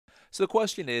So the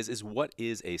question is what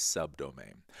is a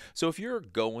subdomain? So if you're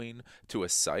going to a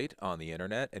site on the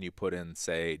internet and you put in,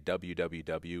 say,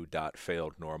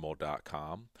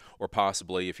 www.failednormal.com, or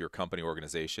possibly if your company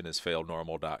organization is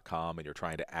failednormal.com and you're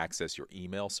trying to access your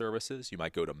email services, you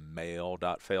might go to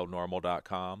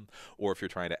mail.failednormal.com, or if you're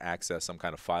trying to access some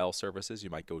kind of file services, you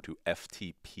might go to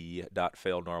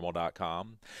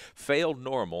ftp.failednormal.com. Failed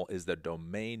Normal is the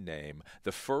domain name.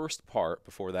 The first part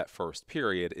before that first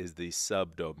period is the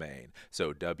subdomain.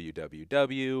 So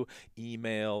www,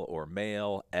 email or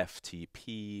mail,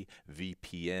 FTP,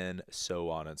 VPN, so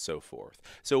on and so forth.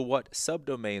 So what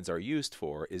subdomains are used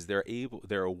for is they're a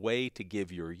way to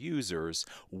give your users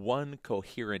one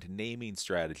coherent naming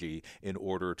strategy in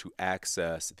order to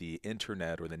access the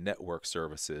internet or the network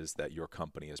services that your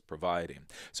company is providing.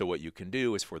 So what you can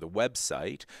do is for the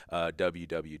website,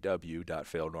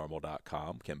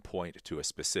 www.failednormal.com can point to a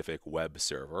specific web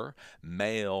server.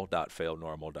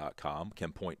 Mail.failednormal.com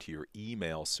can point to your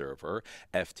email server.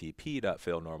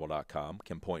 ftp.failednormal.com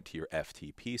can point to your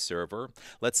FTP server.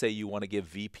 Let's say you want to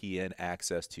give VPN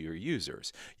access to your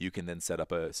users. You can then set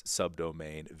up a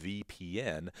subdomain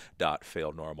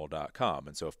vpn.failednormal.com.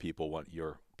 And so if people in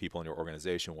your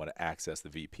organization want to access the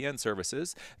VPN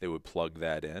services, they would plug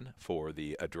that in for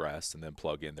the address and then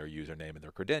plug in their username and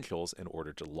their credentials in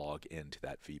order to log into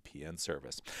that VPN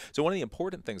service. So one of the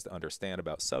important things to understand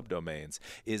about subdomains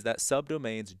is that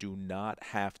subdomains do not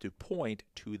have to point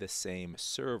to the same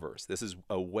servers. This is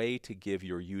a way to give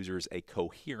your users a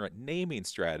coherent naming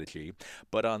strategy,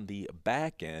 but on the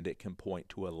back end, it can point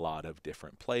to a lot of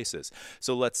different places.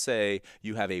 So let's say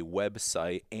you have a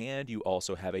website and you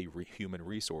also have a human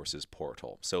resources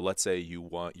portal. So let's say you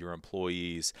want your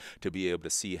employees to be able to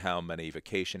see how many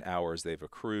vacation hours they've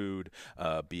accrued,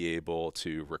 be able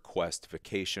to request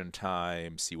vacation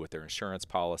time, see what their insurance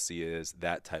policy is,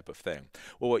 that type of thing.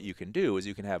 Well, what you can do is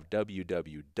you can have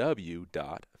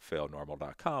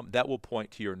www.failednormal.com. That will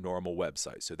point to your normal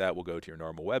website. So that will go to your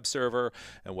normal web server,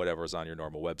 and whatever is on your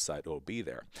normal website will be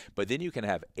there. But then you can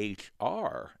have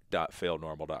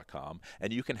hr.failednormal.com,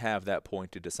 and you can have that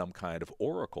pointed to some kind of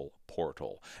Oracle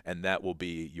portal, and that will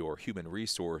be your human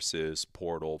resources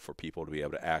portal for people to be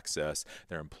able to access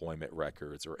their employment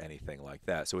records or anything like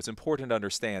that. So it's important to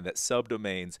understand that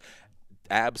subdomains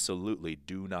absolutely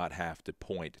do not have to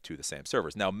point to the same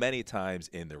servers. Now, many times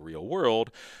in the real world,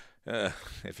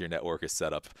 if your network is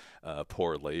set up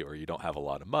poorly or you don't have a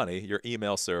lot of money, your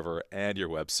email server and your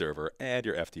web server and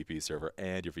your FTP server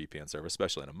and your VPN server,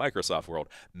 especially in a Microsoft world,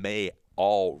 may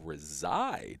all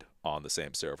reside on the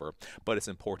same server, but it's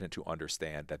important to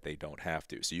understand that they don't have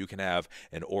to. So you can have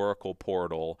an Oracle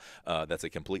portal that's a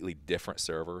completely different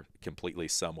server, completely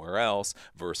somewhere else,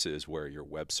 versus where your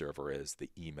web server is,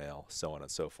 the email, so on and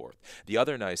so forth. The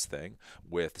other nice thing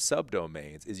with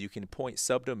subdomains is you can point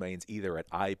subdomains either at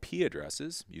IP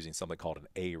addresses using something called an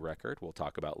A record, we'll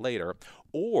talk about later,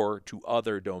 or to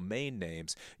other domain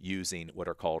names using what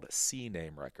are called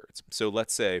CNAME records. So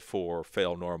let's say for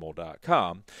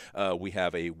failednormal.com, we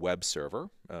have a web server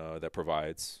that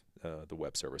provides the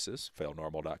web services,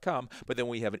 failednormal.com, but then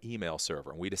we have an email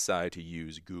server and we decide to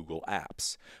use Google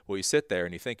Apps. Well, you sit there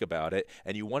and you think about it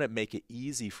and you want to make it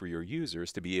easy for your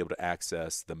users to be able to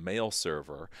access the mail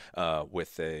server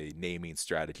with a naming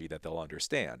strategy that they'll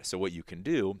understand. So what you can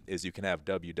do is you can have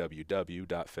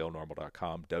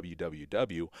www.failednormal.com,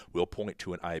 www will point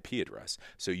to an IP address.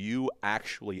 So you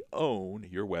actually own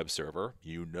your web server,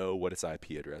 you know what its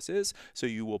IP address is, so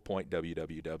you will point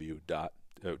www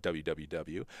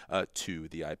to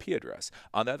the IP address.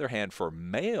 On the other hand, for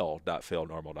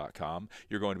mail.failednormal.com,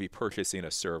 you're going to be purchasing a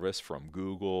service from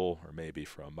Google or maybe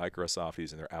from Microsoft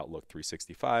using their Outlook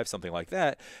 365, something like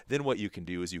that. Then what you can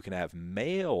do is you can have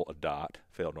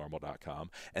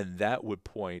mail.failednormal.com, and that would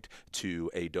point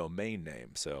to a domain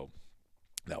name. So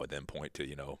that would then point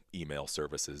to, email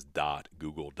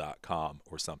services.google.com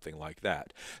or something like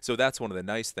that. So that's one of the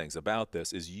nice things about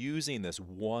this is using this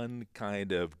one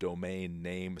kind of domain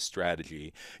name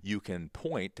strategy, you can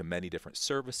point to many different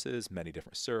services, many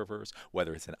different servers,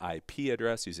 whether it's an IP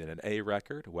address using an A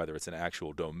record, whether it's an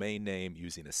actual domain name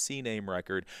using a CNAME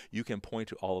record, you can point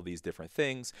to all of these different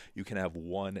things. You can have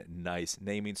one nice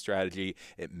naming strategy.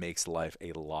 It makes life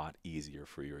a lot easier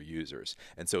for your users.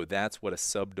 And so that's what a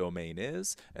subdomain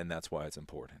is, and that's why it's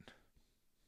important.